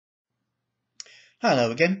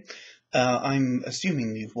Hello again. I'm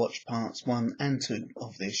assuming you've watched parts one and two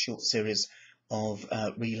of this short series of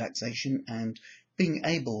relaxation and being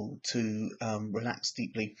able to relax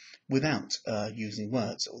deeply without using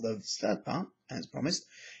words, although this third part, as promised,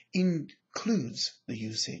 includes the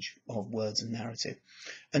usage of words and narrative,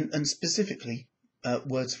 and specifically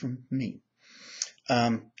words from me.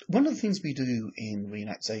 One of the things we do in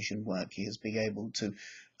relaxation work is be able to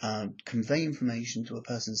convey information to a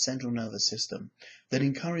person's central nervous system that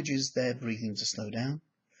encourages their breathing to slow down,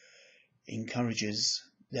 encourages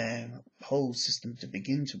their whole system to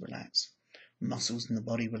begin to relax, muscles in the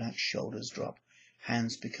body relax, shoulders drop,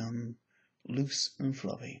 hands become loose and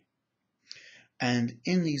floppy. And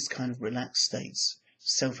in these kind of relaxed states,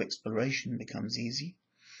 self-exploration becomes easy,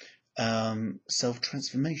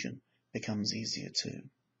 self-transformation becomes easier too.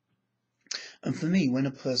 And for me, when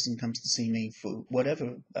a person comes to see me for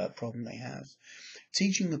whatever problem they have,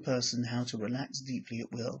 teaching a person how to relax deeply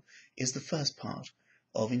at will is the first part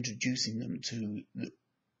of introducing them to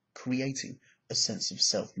creating a sense of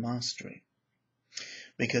self-mastery.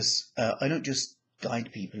 Because I don't just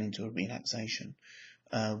guide people into a relaxation.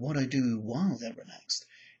 What I do while they're relaxed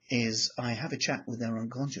is I have a chat with their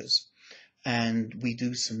unconscious, and we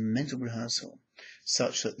do some mental rehearsal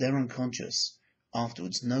such that their unconscious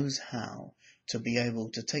afterwards knows how to be able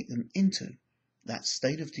to take them into that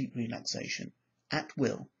state of deep relaxation at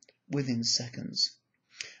will within seconds.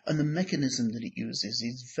 And the mechanism that it uses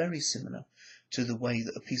is very similar to the way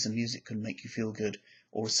that a piece of music can make you feel good,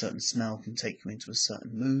 or a certain smell can take you into a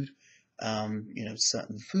certain mood.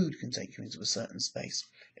 Certain food can take you into a certain space.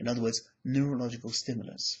 In other words, neurological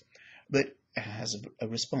stimulus. But it has a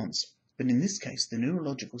response. But in this case, the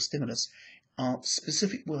neurological stimulus are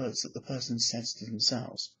specific words that the person says to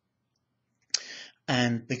themselves.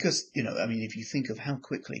 And because, if you think of how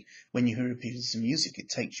quickly, when you hear a piece of music, it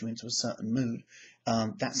takes you into a certain mood,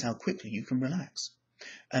 that's how quickly you can relax.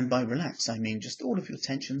 And by relax, I mean just all of your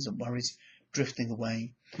tensions and worries drifting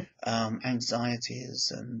away,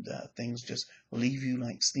 anxieties and things just leave you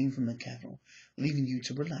like steam from a kettle, leaving you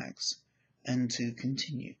to relax and to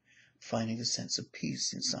continue finding a sense of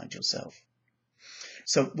peace inside yourself.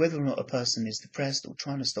 So whether or not a person is depressed or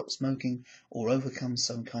trying to stop smoking or overcome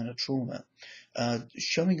some kind of trauma,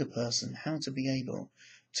 showing a person how to be able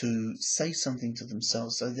to say something to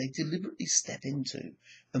themselves so they deliberately step into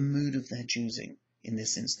a mood of their choosing, in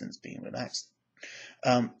this instance being relaxed,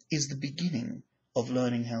 is the beginning of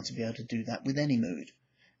learning how to be able to do that with any mood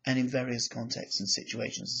and in various contexts and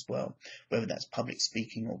situations as well, whether that's public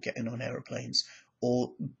speaking or getting on aeroplanes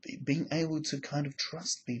or being able to kind of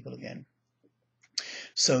trust people again.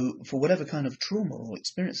 So for whatever kind of trauma or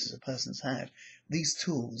experiences a person's had, these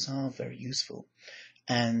tools are very useful.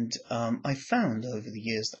 And I found over the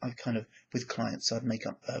years that I kind of, with clients, I'd make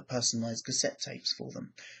up personalized cassette tapes for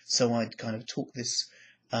them. So I'd kind of talk this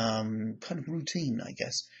kind of routine, I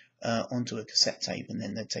guess, onto a cassette tape, and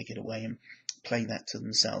then they'd take it away and play that to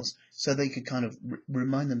themselves so they could kind of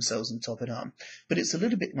remind themselves and top it up. But it's a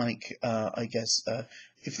little bit like,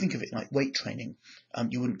 if you think of it like weight training,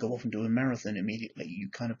 you wouldn't go off and do a marathon immediately. You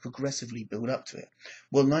kind of progressively build up to it.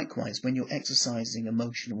 Well, likewise, when you're exercising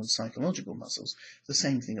emotional and psychological muscles, the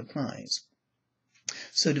same thing applies.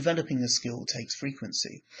 So developing a skill takes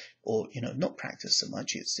frequency, or not practice so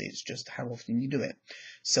much. It's just how often you do it.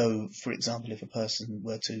 So, for example, if a person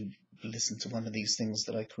were to listen to one of these things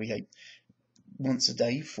that I create once a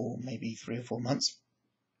day for maybe 3 or 4 months,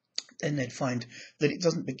 then they'd find that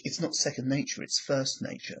it's not second nature, it's first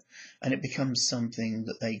nature, and it becomes something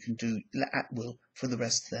that they can do at will for the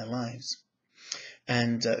rest of their lives.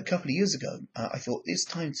 And a couple of years ago, I thought it's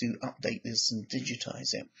time to update this and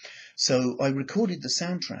digitize it. So I recorded the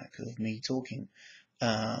soundtrack of me talking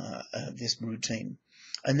this routine.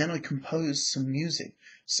 And then I composed some music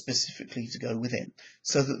specifically to go with it,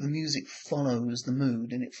 so that the music follows the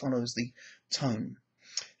mood and it follows the tone.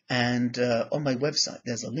 And on my website,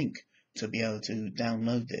 there's a link to be able to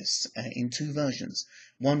download this in 2 versions.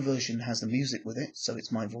 One version has the music with it, so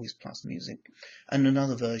it's my voice plus music, and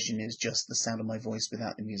another version is just the sound of my voice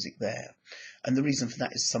without the music there. And the reason for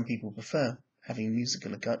that is some people prefer having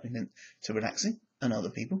musical accompaniment to relaxing, and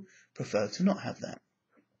other people prefer to not have that.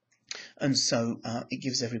 And so it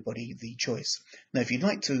gives everybody the choice. Now, if you'd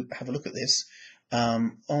like to have a look at this,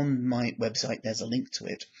 on my website there's a link to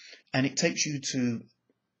it, and it takes you to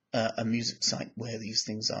a music site where these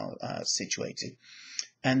things are situated.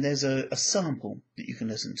 And there's a sample that you can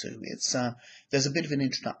listen to. It's there's a bit of an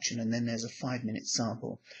introduction, and then there's a 5-minute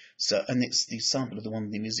sample. So, and it's the sample of the one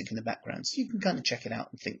with the music in the background. So you can kind of check it out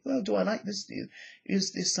and think, well, do I like this?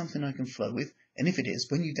 Is this something I can flow with? And if it is,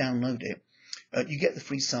 when you download it, You get the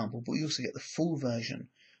free sample, but you also get the full version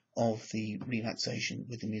of the relaxation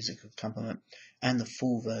with the music accompaniment and the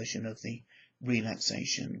full version of the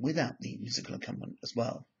relaxation without the musical accompaniment as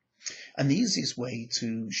well. And the easiest way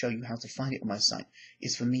to show you how to find it on my site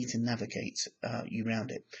is for me to navigate you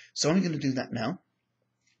around it. So I'm going to do that now.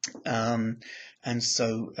 And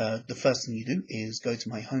so the first thing you do is go to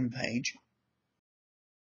my home page.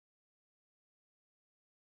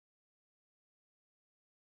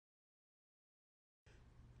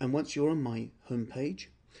 And once you're on my home page,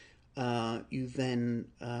 you then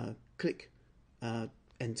click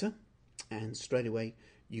enter, and straight away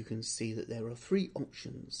you can see that there are 3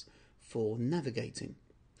 options for navigating.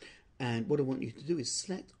 And what I want you to do is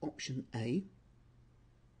select option A,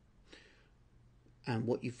 and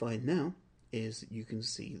what you find now is that you can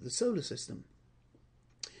see the solar system.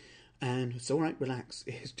 And it's all right, relax,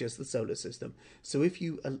 it's just the solar system. So if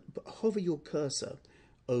you hover your cursor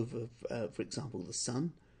over, for example, the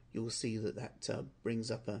sun, you'll see that brings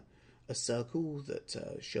up a circle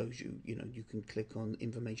that shows you, you can click on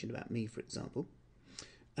information about me, for example.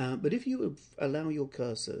 But if you allow your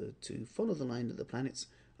cursor to follow the line of the planets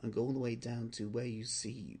and go all the way down to where you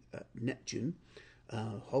see Neptune,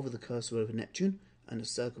 hover the cursor over Neptune and a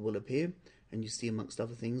circle will appear, and you see, amongst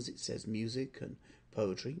other things, it says music and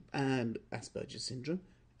poetry and Asperger's syndrome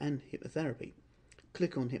and hypnotherapy.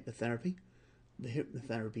 Click on hypnotherapy. The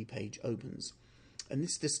hypnotherapy page opens, and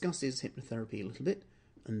this discusses hypnotherapy a little bit,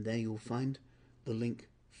 and there you'll find the link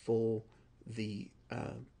for the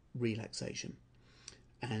relaxation.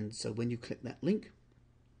 And so when you click that link,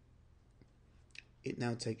 it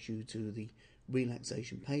now takes you to the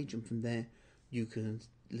relaxation page, and from there you can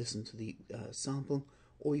listen to the sample,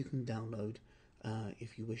 or you can download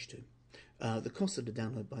if you wish to. The cost of the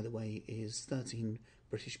download, by the way, is £13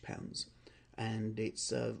 British, and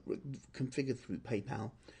it's configured through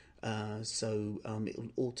PayPal, so it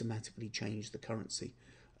will automatically change the currency,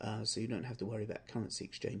 so you don't have to worry about currency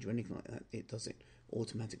exchange or anything like that. It does it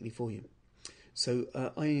automatically for you. So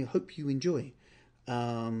I hope you enjoy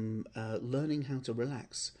learning how to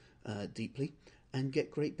relax deeply and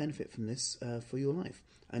get great benefit from this for your life.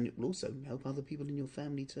 And it will also help other people in your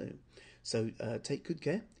family too. So take good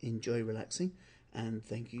care, enjoy relaxing, and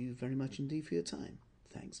thank you very much indeed for your time.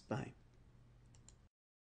 Thanks, bye.